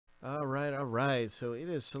All right, all right. So it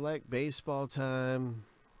is select baseball time.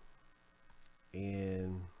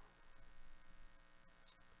 And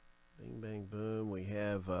bing, bang, boom. We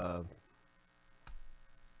have a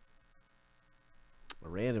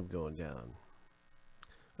random going down.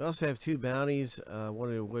 We also have two bounties. I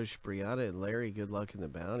wanted to wish Brianna and Larry good luck in the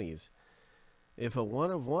bounties. If a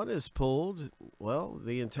 1 of 1 is pulled, well,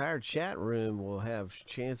 the entire chat room will have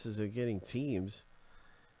chances of getting teams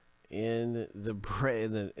in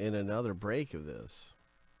in another break of this.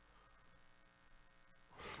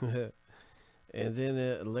 And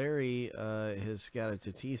then Larry has got a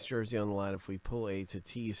Tatis jersey on the line. If we pull a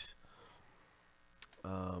Tatis,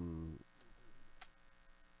 one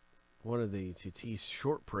of the Tatis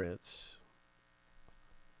short prints.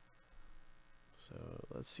 So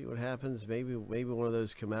let's see what happens. Maybe one of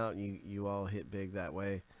those come out and you all hit big that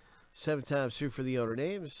way. 7 times through for the owner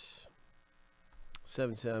names.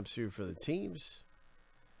 7 times through for the teams.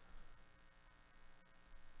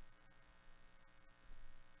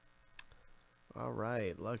 All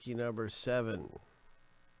right, lucky number 7.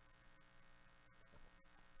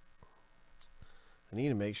 I need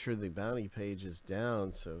to make sure the bounty page is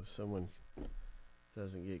down so someone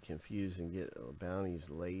doesn't get confused and get bounties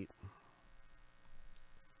late.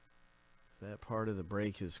 That part of the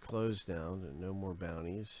break is closed down and no more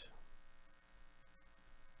bounties.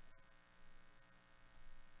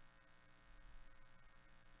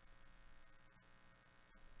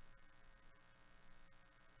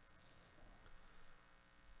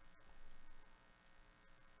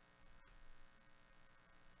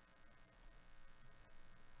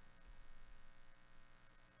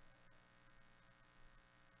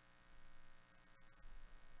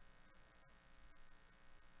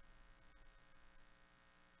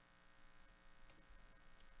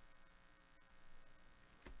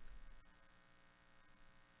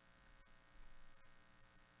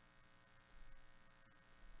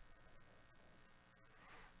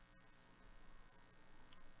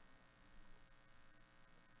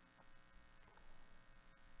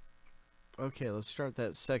 Okay, let's start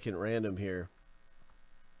that second random here.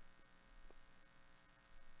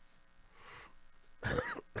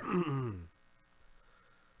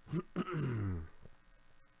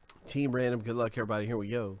 Team random, good luck everybody. Here we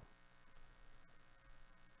go.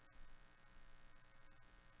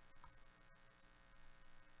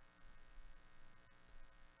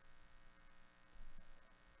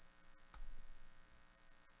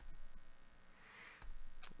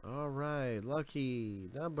 All right, lucky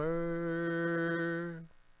number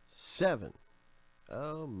 7.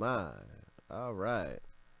 Oh my. All right.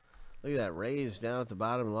 Look at that Rays down at the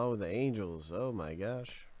bottom along with the Angels. Oh my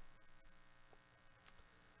gosh.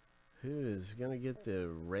 Who is going to get the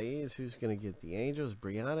Rays? Who's going to get the Angels?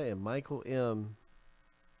 Brianna and Michael M.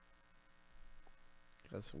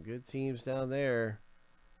 Got some good teams down there.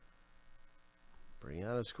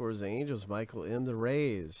 Brianna scores the Angels. Michael M. the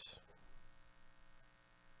Rays.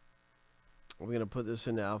 We're going to put this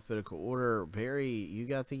in alphabetical order. Barry, you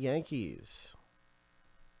got the Yankees.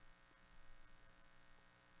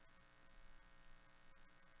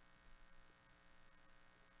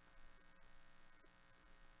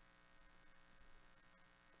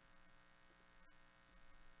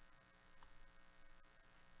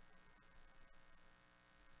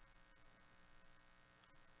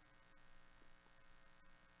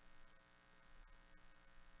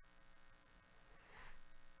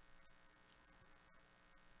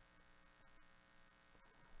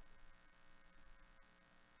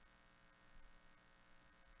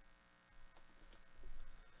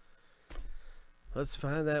 Let's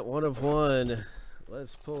find that 1 of 1.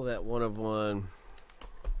 Let's pull that 1 of 1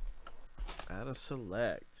 out of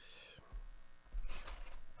select.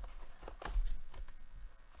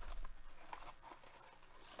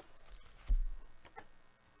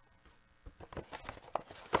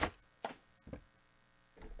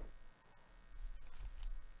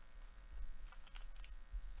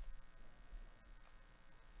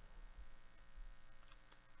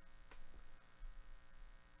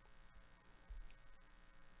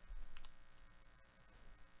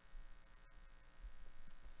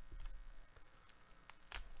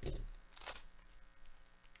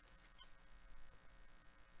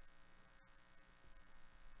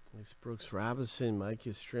 Brooks Robinson, Mike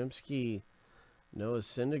Yastrzemski, Noah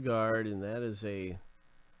Syndergaard, and that is a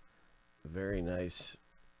very nice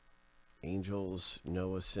Angels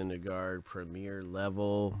Noah Syndergaard premier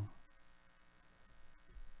level.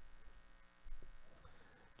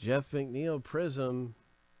 Jeff McNeil Prism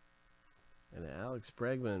and Alex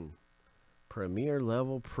Bregman premier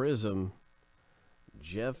level Prism.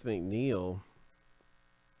 Jeff McNeil.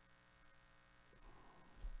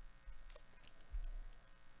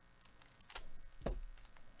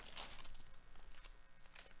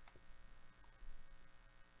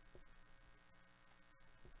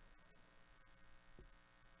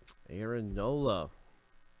 Aaron Nola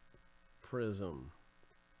Prism.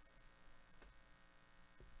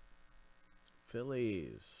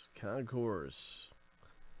 Phillies Concourse.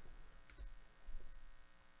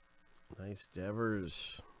 Nice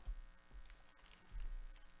Devers.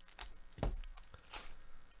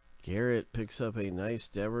 Garrett picks up a nice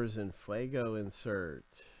Devers and Fuego insert.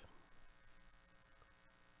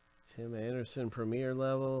 Tim Anderson Premier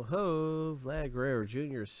Level. Ho! Vlad Guerrero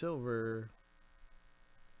Jr. Silver.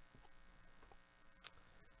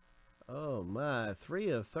 Oh my, 3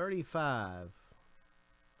 of 35.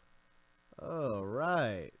 All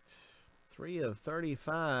right, 3 of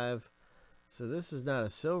 35. So this is not a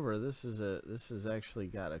silver. This is actually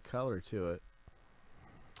got a color to it.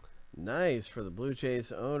 Nice for the Blue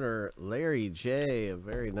Jays owner Larry J. A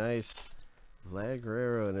very nice Vlad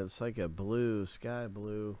Guerrero, and it's like a blue, sky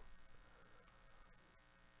blue.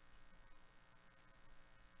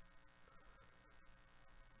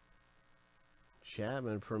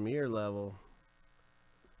 Chapman Premier Level.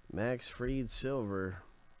 Max Fried Silver.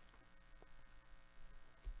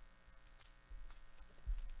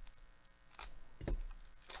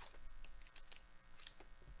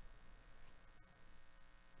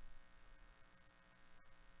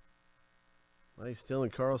 Nice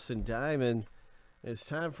Dylan Carlson Diamond. It's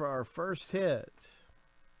time for our first hit.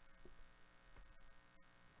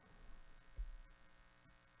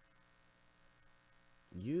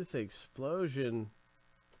 Youth Explosion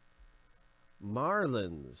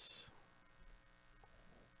Marlins.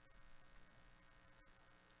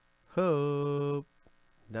 Hope.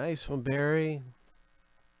 Nice one, Barry.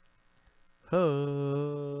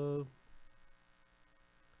 Hope.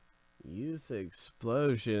 Youth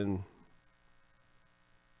Explosion.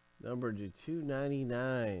 Number to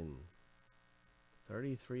 299.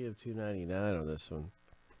 33 of 299 on this one.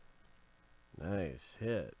 Nice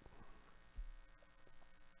hit.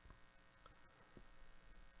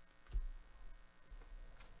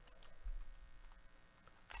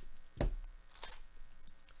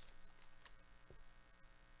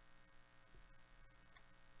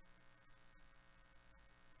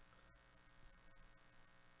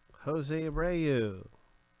 Jose Abreu.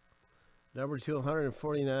 Number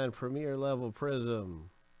 249 Premier Level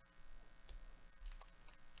Prism.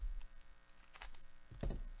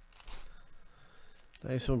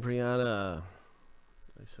 Nice one, Brianna.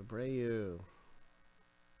 Nice Abreu.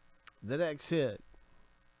 The next hit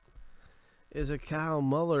is a Kyle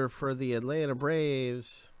Muller for the Atlanta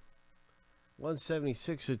Braves.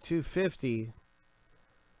 176 of 250.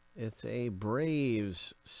 It's a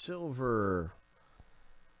Braves silver.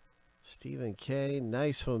 Stephen K.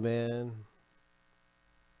 Nice one, man.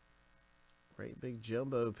 Great big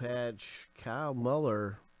jumbo patch. Kyle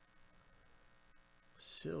Muller.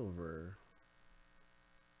 Silver.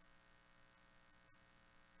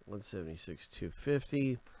 176,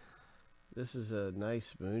 250. This is a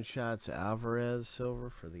nice Moonshots Alvarez silver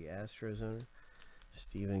for the Astros owner.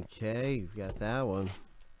 Stephen K. You've got that one.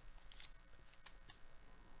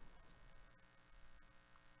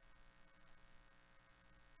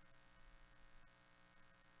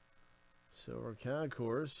 Silver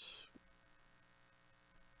Concourse.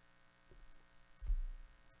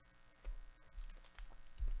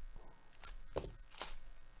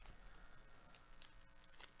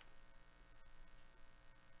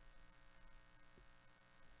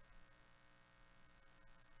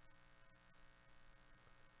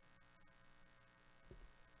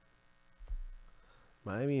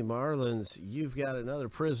 Miami Marlins, you've got another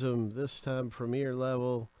Prism, this time Premier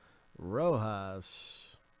Level Rojas.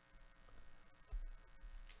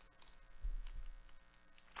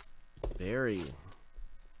 Barry.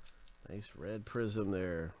 Nice red Prism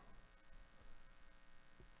there.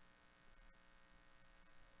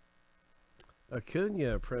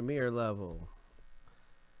 Acuna, Premier Level.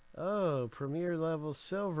 Oh, Premier Level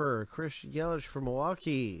Silver. Christian Yelich from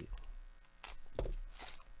Milwaukee.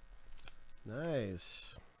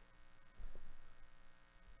 Nice.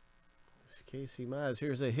 Casey Mize.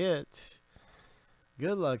 Here's a hit.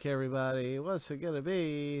 Good luck, everybody. What's it going to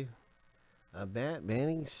be? A Matt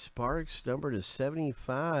Manning Sparks number to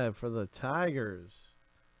 75 for the Tigers.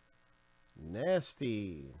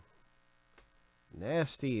 Nasty.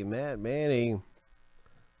 Nasty Matt Manning.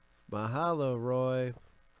 Mahalo, Roy.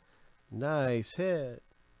 Nice hit.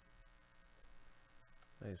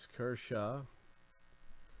 Nice Kershaw.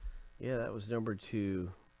 Yeah, that was number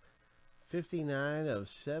 259 of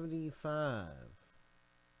 75.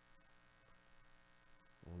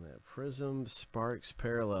 On that Prism Sparks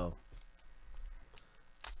parallel.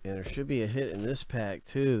 And there should be a hit in this pack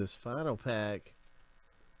too, this final pack.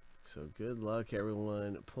 So good luck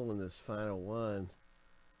everyone pulling this final one.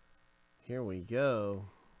 Here we go.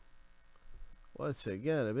 What's it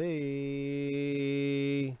gonna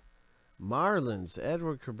be? Marlins,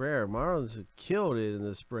 Edward Cabrera. Marlins have killed it in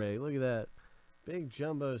this break. Look at that. Big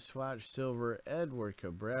jumbo swatch silver, Edward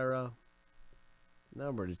Cabrera.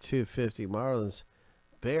 Number to 250. Marlins.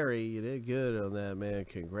 Barry, you did good on that, man.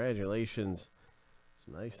 Congratulations.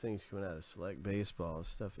 Some nice things coming out of Select Baseball. This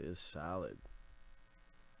stuff is solid.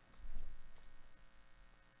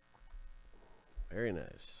 Very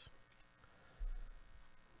nice.